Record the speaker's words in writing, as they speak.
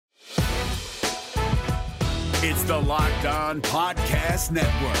It's the Locked On Podcast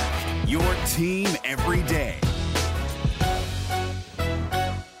Network, your team every day.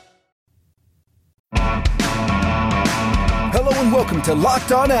 Hello and welcome to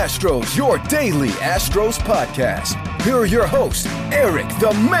Locked On Astros, your daily Astros podcast. Here are your hosts, Eric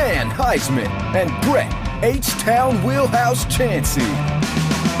the Man Heisman and Brett H-Town Wheelhouse Chansey.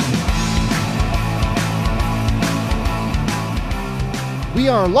 We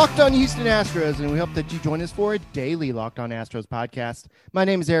are Locked On Houston Astros, and we hope that you join us for a daily Locked On Astros podcast. My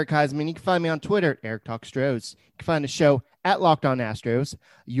name is Eric Heisman. You can find me on Twitter at Eric Talk Stros. You can find the show at Locked On Astros,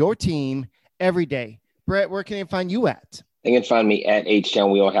 your team every day. Brett, where can they find you at? They can find me at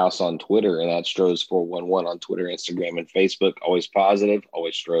H-Town Wheelhouse on Twitter and at Stros411 on Twitter, Instagram, and Facebook. Always positive,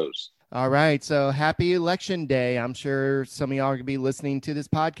 always Stros. All right, so happy Election Day. I'm sure some of y'all are going to be listening to this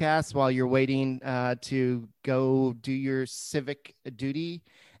podcast while you're waiting to go do your civic duty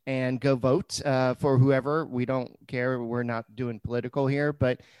and go vote for whoever. We don't care. We're not doing political here,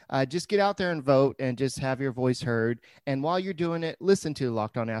 but just get out there and vote and just have your voice heard. And while you're doing it, listen to the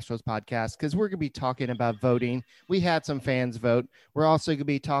Locked On Astros podcast because we're going to be talking about voting. We had some fans vote. We're also going to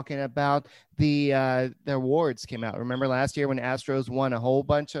be talking about the awards came out. Remember last year when Astros won a whole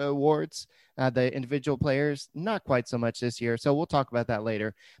bunch of awards? The individual players, not quite so much this year. So we'll talk about that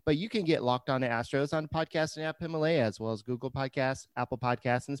later. But you can get Locked On to Astros on the podcasting app Himalaya, as well as Google Podcasts, Apple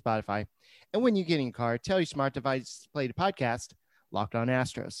Podcasts, and Spotify. And when you get in your car, tell your smart device to play the podcast Locked On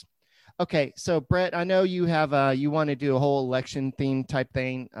Astros. Okay, so Brett, I know you have you want to do a whole election theme type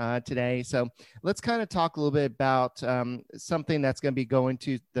thing today. So let's kind of talk a little bit about something that's going to be going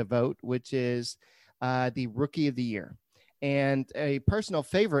to the vote, which is the Rookie of the Year. And a personal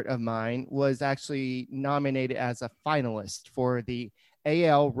favorite of mine was actually nominated as a finalist for the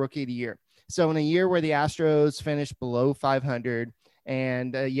AL Rookie of the Year. So in a year where the Astros finished below 500,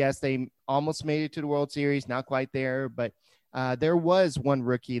 and yes, they almost made it to the World Series, not quite there, but there was one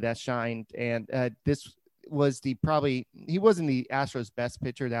rookie that shined. And this was he wasn't the Astros best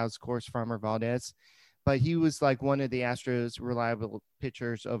pitcher. That was, of course, Farmer Valdez, but he was like one of the Astros reliable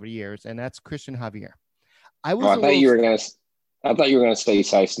pitchers over the years. And that's Christian Javier. I thought you were gonna say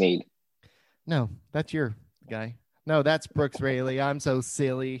Cy Snead. No, that's your guy. No, that's Brooks Raley. I'm so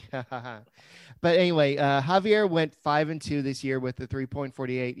silly. But anyway, Javier went 5-2 this year with a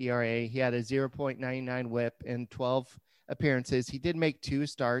 3.48 ERA. He had a 0.99 WHIP in 12 appearances. He did make 2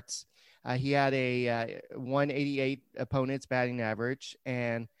 starts. He had a 188 opponents batting average,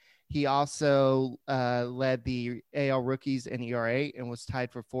 and he also led the AL rookies in ERA and was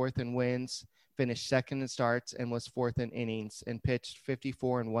tied for 4th in wins. Finished 2nd in starts and was 4th in innings and pitched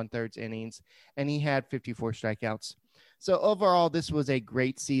 54 1/3 innings. And he had 54 strikeouts. So overall, this was a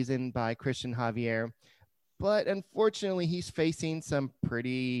great season by Christian Javier. But unfortunately, he's facing some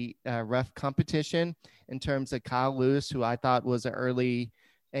pretty rough competition in terms of Kyle Lewis, who I thought was an early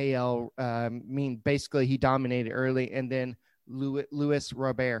AL. Basically, he dominated early. And then Luis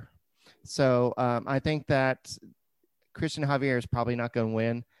Robert. So I think that Christian Javier is probably not going to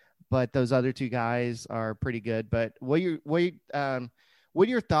win. But those other 2 guys are pretty good. But what are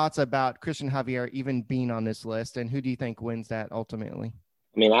your thoughts about Christian Javier even being on this list, and who do you think wins that ultimately?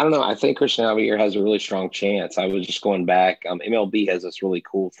 I mean, I don't know. I think Christian Javier has a really strong chance. I was just going back. MLB has this really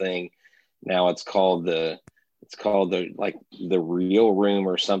cool thing now. It's called the Real Room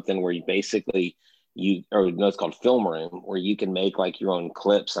or something, where you basically it's called Film Room, where you can make like your own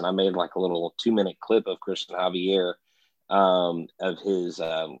clips. And I made like a little 2-minute clip of Christian Javier. Of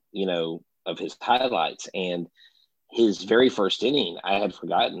his highlights, and his very first inning I had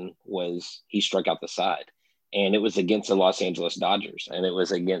forgotten was he struck out the side, and it was against the Los Angeles Dodgers, and it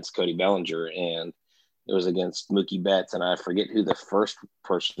was against Cody Bellinger, and it was against Mookie Betts, and I forget who the first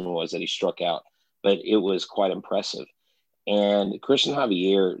person was that he struck out, but it was quite impressive. And Christian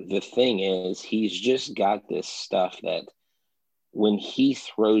Javier, the thing is, he's just got this stuff that when he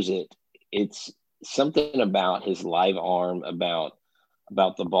throws it, it's something about his live arm, about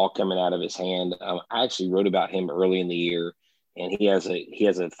the ball coming out of his hand. I actually wrote about him early in the year, and he has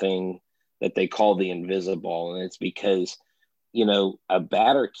a thing that they call the invisible, and it's because a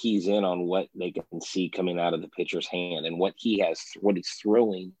batter keys in on what they can see coming out of the pitcher's hand, and what he's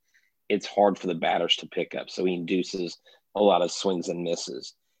throwing. It's hard for the batters to pick up, so he induces a lot of swings and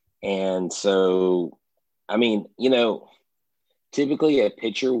misses. And so, I mean, typically a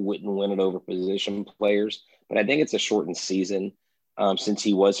pitcher wouldn't win it over position players, but I think it's a shortened season since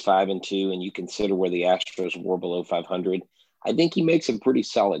he was 5-2, and you consider where the Astros were below 500. I think he makes a pretty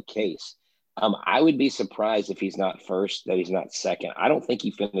solid case. I would be surprised if he's not first, that he's not second. I don't think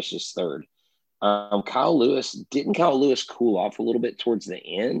he finishes third. Kyle Lewis, didn't Kyle Lewis cool off a little bit towards the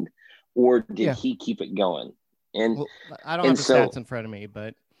end, or did he keep it going? And Well, I don't and have the so stats in front of me,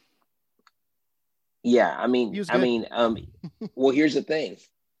 but yeah, he was good. well, here's the thing: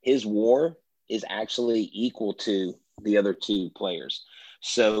 his WAR is actually equal to the other two players.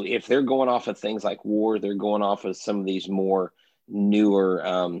 So if they're going off of things like WAR, they're going off of some of these more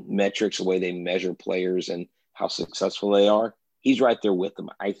newer metrics, the way they measure players and how successful they are. He's right there with them.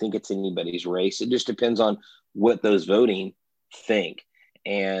 I think it's anybody's race. It just depends on what those voting think.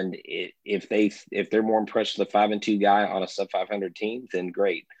 And if they're more impressed with a 5-2 guy on a sub 500 team, then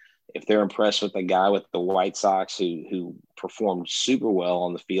great. If they're impressed with the guy with the White Sox who performed super well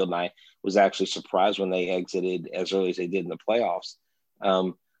on the field, and I was actually surprised when they exited as early as they did in the playoffs,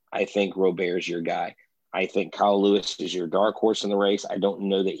 I think Robert's your guy. I think Kyle Lewis is your dark horse in the race. I don't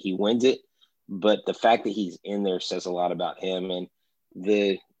know that he wins it, but the fact that he's in there says a lot about him. And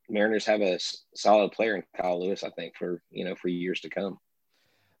the Mariners have a solid player in Kyle Lewis, I think, for years to come.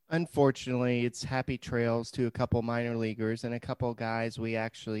 Unfortunately, it's happy trails to a couple minor leaguers and a couple guys we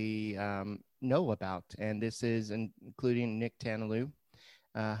actually know about. And this is including Nick Tanalou,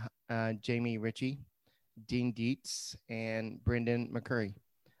 Jamie Ritchie, Dean Dietz, and Brendan McCurry.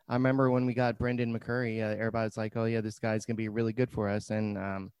 I remember when we got Brendan McCurry, everybody's like, oh, yeah, this guy's going to be really good for us.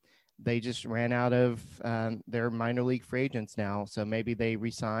 And they just ran out of their minor league free agents now. So maybe they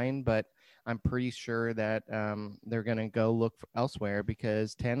resign, but I'm pretty sure that they're going to go look elsewhere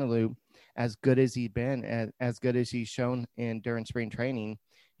because Tanalou, as good as he's been, as good as he's shown during spring training,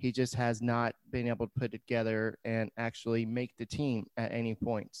 he just has not been able to put it together and actually make the team at any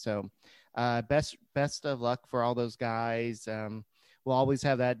point. So best of luck for all those guys. We'll always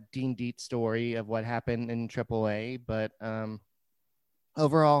have that Dean Dietz story of what happened in AAA, but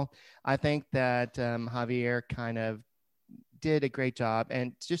overall, I think that Javier kind of did a great job.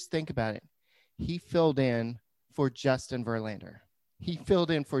 And just think about it. He filled in for Justin Verlander. He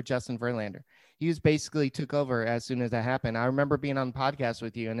was basically took over as soon as that happened. I remember being on the podcast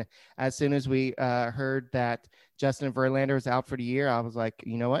with you, and as soon as we heard that Justin Verlander was out for the year, I was like,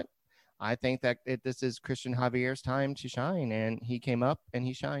 you know what? I think that this is Christian Javier's time to shine, and he came up and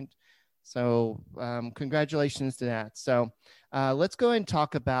he shined. So congratulations to that. So let's go ahead and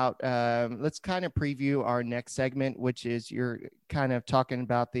talk about, let's kind of preview our next segment, which is you're kind of talking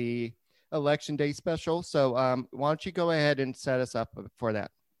about the Election Day special. So why don't you go ahead and set us up for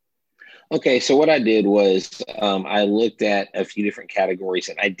that? Okay, so what I did was I looked at a few different categories,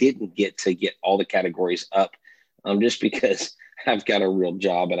 and I didn't get all the categories up just because I've got a real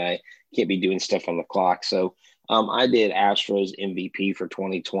job and I can't be doing stuff on the clock. So I did Astros MVP for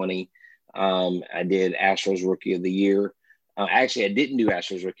 2020. I did Astros Rookie of the Year. Actually, I didn't do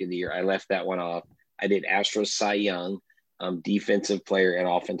Astros Rookie of the Year. I left that one off. I did Astros Cy Young, Defensive Player, and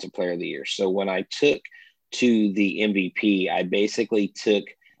Offensive Player of the Year. So when I took to the MVP, I basically took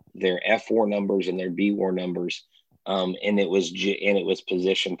their F4 numbers and their B4 numbers, and it was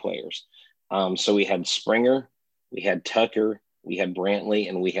position players. So we had Springer, we had Tucker, we had Brantley,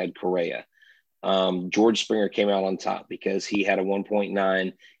 and we had Correa. George Springer came out on top because he had a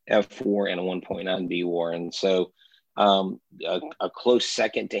 1.9 F4 and a 1.9 B WAR. And so a close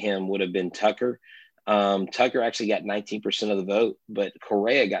second to him would have been Tucker. Tucker actually got 19% of the vote, but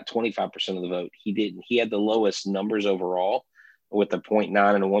Correa got 25% of the vote. He didn't. He had the lowest numbers overall with a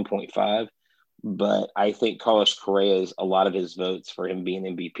 0.9 and a 1.5. But I think Carlos Correa's, a lot of his votes for him being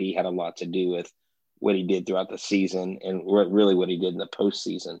MVP had a lot to do with what he did throughout the season and really what he did in the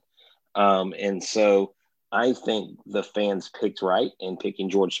postseason. And so I think the fans picked right in picking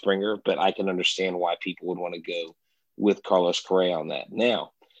George Springer, but I can understand why people would want to go with Carlos Correa on that.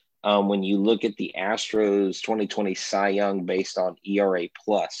 Now, when you look at the Astros 2020 Cy Young based on ERA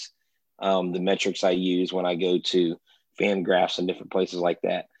plus, the metrics I use when I go to FanGraphs and different places like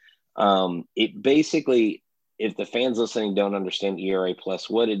that, it basically, if the fans listening don't understand ERA plus,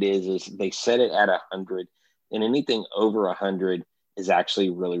 what it is they set it at 100, and anything over 100 is actually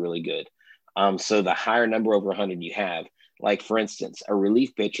really, really good. So the higher number over 100 you have, like for instance, a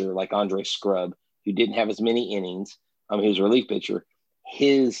relief pitcher like Andre Scrub, who didn't have as many innings, he was a relief pitcher,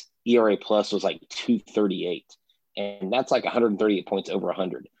 his ERA plus was like 238, and that's like 138 points over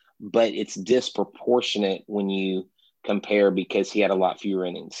 100. But it's disproportionate when you compare because he had a lot fewer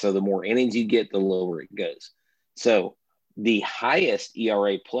innings. So the more innings you get, the lower it goes. So the highest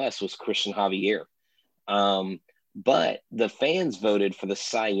ERA plus was Christian Javier. But the fans voted for the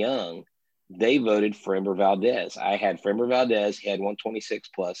Cy Young. They voted for Framber Valdez. I had Framber Valdez. He had 126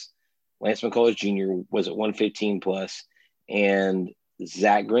 plus. Lance McCullers Jr. was at 115 plus. And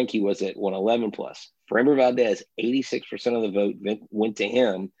Zach Greinke was at 111 plus. Framber Valdez, 86% of the vote went to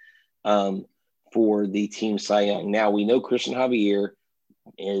him for the team Cy Young. Now, we know Christian Javier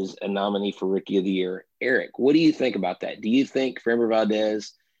is a nominee for Rookie of the Year. Eric, what do you think about that? Do you think Framber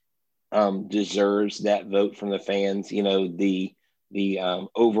Valdez deserves that vote from the fans? You know, the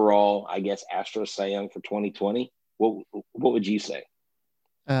overall, I guess, Astros Cy Young for 2020. What would you say?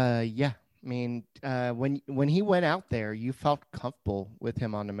 Yeah. I mean, when he went out there, you felt comfortable with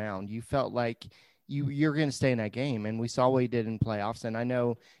him on the mound. You felt like you're going to stay in that game, and we saw what he did in playoffs. And I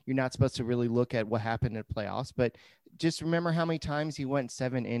know you're not supposed to really look at what happened in playoffs, but just remember how many times he went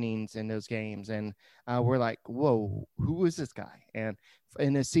 7 innings in those games, and we're like, whoa, who is this guy? And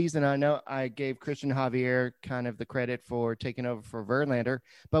in this season, I know I gave Christian Javier kind of the credit for taking over for Verlander,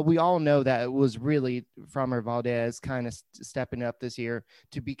 but we all know that it was really Framber Valdez kind of stepping up this year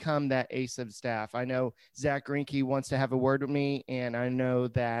to become that ace of staff. I know Zach Greinke wants to have a word with me, and I know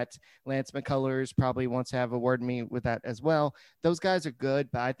that Lance McCullers probably wants to have a word with me with that as well. Those guys are good,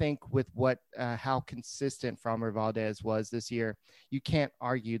 but I think with how consistent Framber Valdez was this year, you can't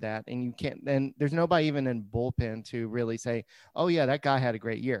argue that, and you can't. And there's nobody even in bullpen to really say, "Oh yeah, that guy had a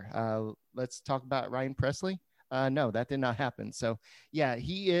great year." Let's talk about Ryan Presley. No, that did not happen. So yeah,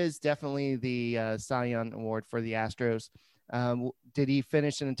 he is definitely the Cy Young Award for the Astros. Did he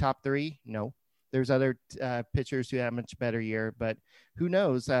finish in the top 3? No. There's other pitchers who had a much better year, but who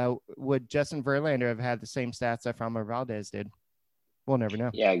knows? Would Justin Verlander have had the same stats that Framber Valdez did? We'll never know.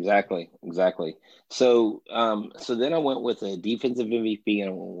 Yeah, exactly. So, so then I went with a defensive MVP and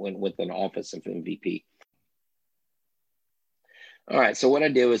I went with an offensive MVP. All right. So what I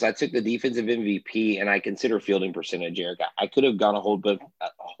did was I took the defensive MVP and I consider fielding percentage, Eric. I could have gone a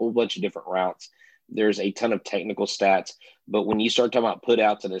whole bunch of different routes. There's a ton of technical stats, but when you start talking about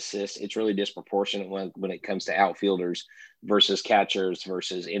putouts and assists, it's really disproportionate when it comes to outfielders versus catchers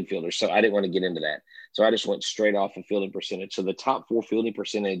versus infielders. So I didn't want to get into that. So I just went straight off of fielding percentage. So the top 4 fielding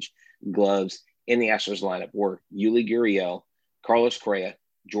percentage gloves in the Astros lineup were Yuli Gurriel, Carlos Correa,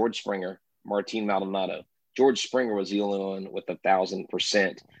 George Springer, Martin Maldonado. George Springer was the only one with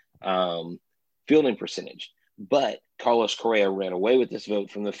 1,000% fielding percentage. But Carlos Correa ran away with this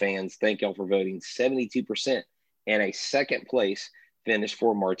vote from the fans. Thank y'all for voting. 72%. And a second place finish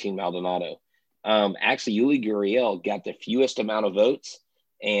for Martin Maldonado. Actually, Yuli Gurriel got the fewest amount of votes.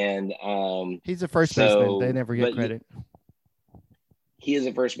 And he's a first baseman. They never get credit. He is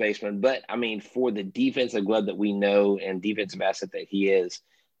a first baseman. But, I mean, for the defensive glove that we know and defensive asset that he is,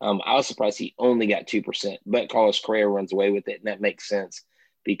 I was surprised he only got 2%. But Carlos Correa runs away with it, and that makes sense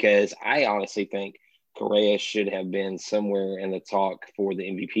because I honestly think Correa should have been somewhere in the talk for the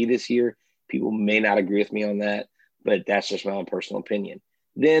MVP this year. People may not agree with me on that, but that's just my own personal opinion.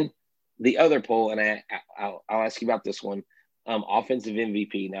 Then the other poll, and I'll ask you about this one, offensive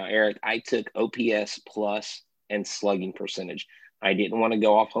MVP. Now, Eric, I took OPS plus and slugging percentage. I didn't want to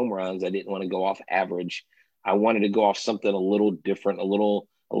go off home runs. I didn't want to go off average. I wanted to go off something a little different, a little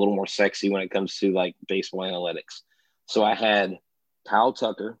more sexy when it comes to like baseball analytics. So I had Kyle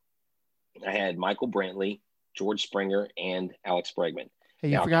Tucker, I had Michael Brantley, George Springer, and Alex Bregman. Hey,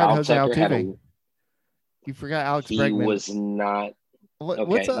 you now, forgot Kyle Jose Tucker Altuve. You forgot Alex Bregman. He was not.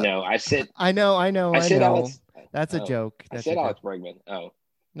 What's up? No, I said. I know. I said Alex. That's a joke. I said Alex Bregman. Oh.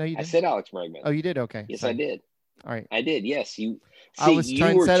 No, you didn't. I said Alex Bregman. Oh, you did? Okay. Yes, Sorry. I did. All right. I did. Yes. I was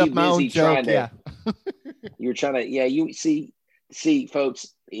trying to set up my own joke. Yeah. You were trying to. Yeah. You see,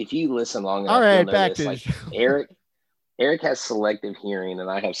 folks, if you listen long enough, all right, back to like, Eric has selective hearing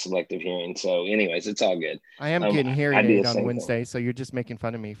and I have selective hearing. So anyways, it's all good. I am getting hearing aid on Wednesday. So you're just making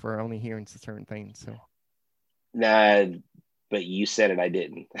fun of me for only hearing certain things. So. Nah, but you said it. I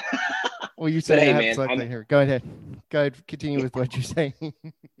didn't. Well, you said, hey, man, here. Go ahead. Continue with what you're saying. All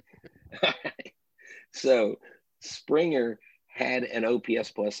right. So Springer had an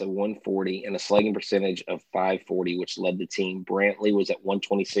OPS plus of 140 and a slugging percentage of 540, which led the team. Brantley was at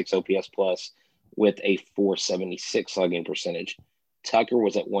 126 OPS plus with a 476 slugging percentage. Tucker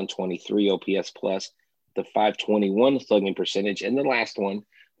was at 123 OPS plus, the 521 slugging percentage. And the last one,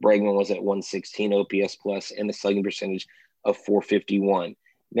 Bregman, was at 116 OPS plus and the slugging percentage of 451.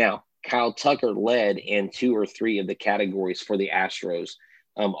 Now, Kyle Tucker led in 2 or 3 of the categories for the Astros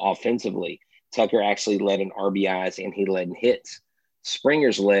offensively. Tucker actually led in RBIs and he led in hits.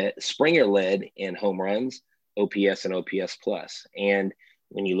 Springer led in home runs, OPS and OPS plus. And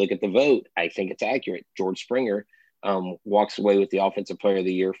when you look at the vote, I think it's accurate. George Springer walks away with the Offensive Player of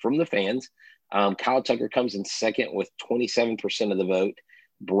the Year from the fans. Kyle Tucker comes in second with 27% of the vote.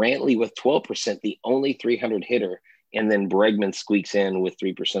 Brantley with 12%, the only 300 hitter. And then Bregman squeaks in with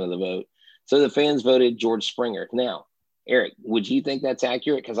 3% of the vote. So the fans voted George Springer. Now, Eric, would you think that's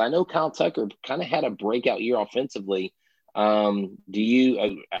accurate? Because I know Kyle Tucker kind of had a breakout year offensively. Do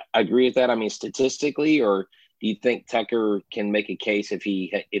you agree with that? I mean, statistically, or do you think Tucker can make a case if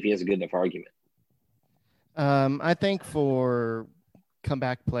he has a good enough argument? I think for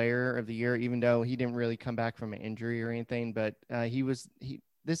comeback player of the year, even though he didn't really come back from an injury or anything, but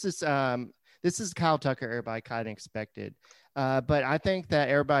this is Kyle Tucker. Everybody kind of expected. But I think that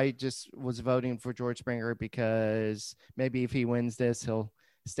everybody just was voting for George Springer because maybe if he wins this, he'll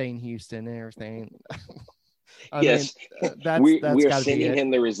stay in Houston and everything. I mean, Yes, that's we are got to be sending it.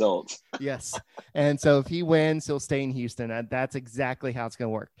 him the results. Yes. And so if he wins, he'll stay in Houston. That's exactly how it's going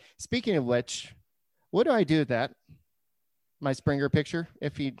to work. Speaking of which, what do I do with that? My Springer picture?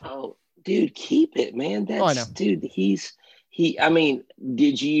 If he, Oh, dude, keep it, man. I know. Dude, I mean,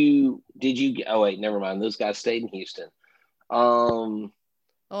 oh wait, never mind. Those guys stayed in Houston. Oh,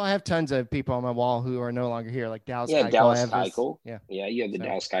 I have tons of people on my wall who are no longer here, like Dallas Yeah, Keuchel. I Dallas have this. Keuchel. Yeah. Yeah, you have the So,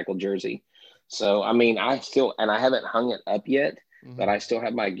 Dallas Keuchel jersey. So I mean, I haven't hung it up yet, but I still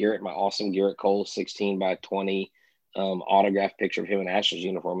have my awesome Garrett Cole 16x20 autograph picture of him in Astros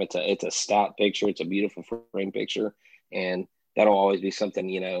uniform. It's a stock picture. It's a beautiful frame picture, and that'll always be something.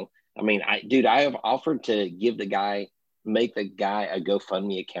 I mean, I have offered to make the guy a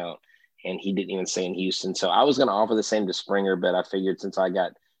GoFundMe account, and he didn't even stay in Houston. So I was going to offer the same to Springer, but I figured since I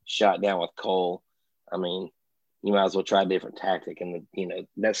got shot down with Cole, I mean, you might as well try a different tactic, and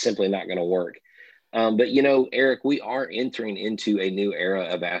that's simply not going to work. But Eric, we are entering into a new era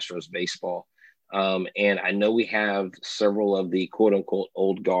of Astros baseball, and I know we have several of the quote unquote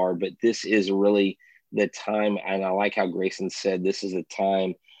old guard, but this is really the time. And I like how Grayson said this is a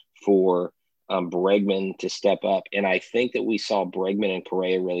time for Bregman to step up, and I think that we saw Bregman and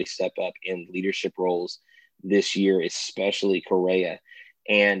Correa really step up in leadership roles this year, especially Correa.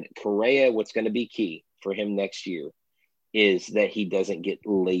 And Correa, what's going to be key for him next year is that he doesn't get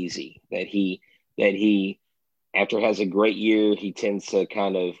lazy, that he after has a great year, he tends to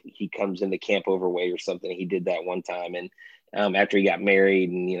he comes into camp overweight or something. He did that one time. And after he got married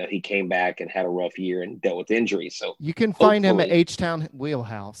and, he came back and had a rough year and dealt with injuries. So you can find him at H-Town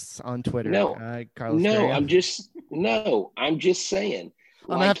Wheelhouse on Twitter. No, Carlos no, Correa. I'm just saying. I'm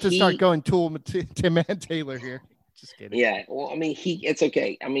going to have to start going Tool Tim and Taylor here. Just kidding. Yeah. Well, I mean, it's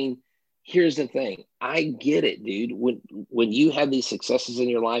okay. I mean, here's the thing. I get it, dude. When you have these successes in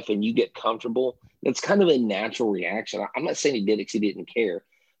your life and you get comfortable, that's kind of a natural reaction. I'm not saying he did it because he didn't care,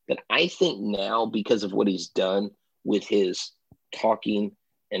 but I think now because of what he's done with his talking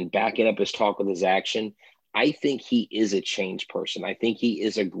and backing up his talk with his action, I think he is a changed person. I think he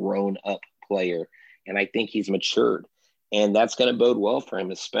is a grown up player, and I think he's matured. And that's going to bode well for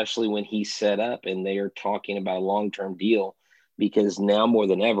him, especially when he's set up and they are talking about a long-term deal, because now more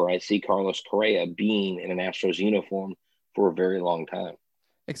than ever, I see Carlos Correa being in an Astros uniform for a very long time.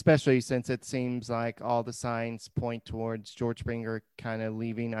 Especially since it seems like all the signs point towards George Springer kind of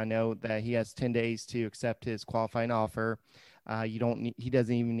leaving. I know that he has 10 days to accept his qualifying offer. He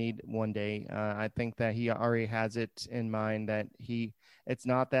doesn't even need 1 day. I think that he already has it in mind that it's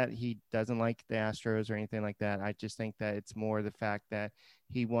not that he doesn't like the Astros or anything like that. I just think that it's more the fact that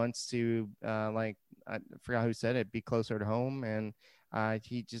he wants to, I forgot who said it, be closer to home, and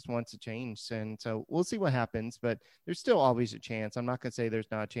he just wants to change. And so we'll see what happens, but there's still always a chance. I'm not going to say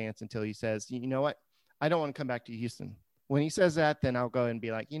there's not a chance until he says, you know what, I don't want to come back to Houston. When he says that, then I'll go and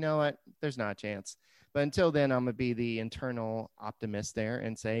be like, you know what, there's not a chance. But until then, I'm going to be the internal optimist there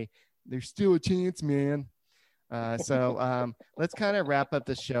and say, there's still a chance, man. So let's kind of wrap up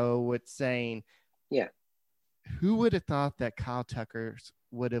the show with saying, yeah, who would have thought that Kyle Tucker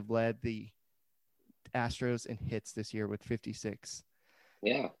would have led the Astros in hits this year with 56?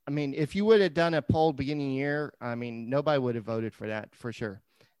 Yeah. I mean, if you would have done a poll beginning year, I mean, nobody would have voted for that for sure.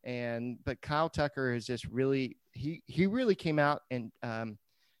 But Kyle Tucker is just really, he really came out and,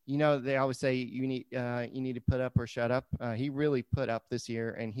 they always say you need to put up or shut up. He really put up this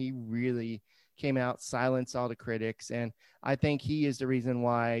year, and he really came out, silenced all the critics. And I think he is the reason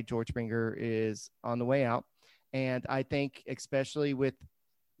why George Springer is on the way out. And I think especially with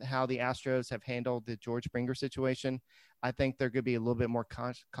how the Astros have handled the George Springer situation, I think they're going to be a little bit more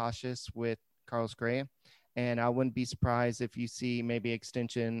cautious with Carlos Correa. And I wouldn't be surprised if you see maybe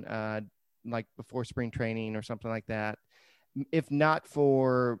extension like before spring training or something like that. If not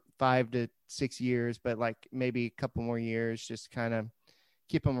for 5 to 6 years, but like maybe a couple more years, just kind of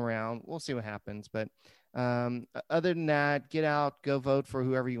keep them around. We'll see what happens. But other than that, get out, go vote for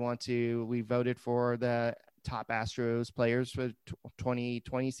whoever you want to. We voted for the top Astros players for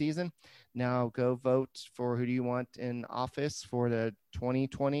 2020 season. Now go vote for who do you want in office for the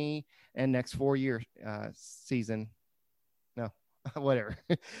 2020 and next 4-year season. No, whatever.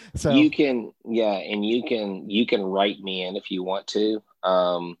 So you can, and you can write me in if you want to.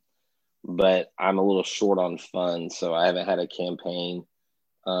 But I'm a little short on funds, so I haven't had a campaign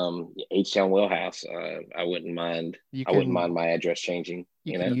H-Town Wheelhouse. I wouldn't mind. I wouldn't mind my address changing.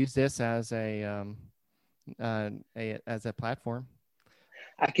 You can use this as a platform.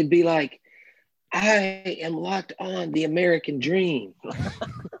 I could be like, I am locked on the American dream.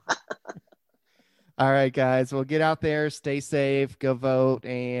 All right, guys. Well, get out there, stay safe, go vote,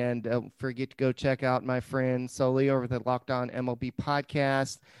 and don't forget to go check out my friend Sully over the Locked On MLB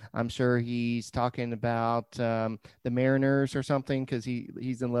podcast. I'm sure he's talking about the Mariners or something because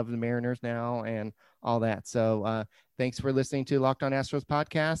he's in love with the Mariners now and all that. So thanks for listening to Locked On Astros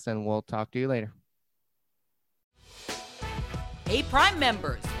podcast, and we'll talk to you later. Hey, Prime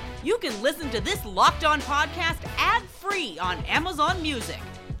members, you can listen to this Locked On podcast ad-free on Amazon Music.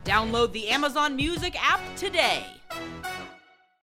 Download the Amazon Music app today.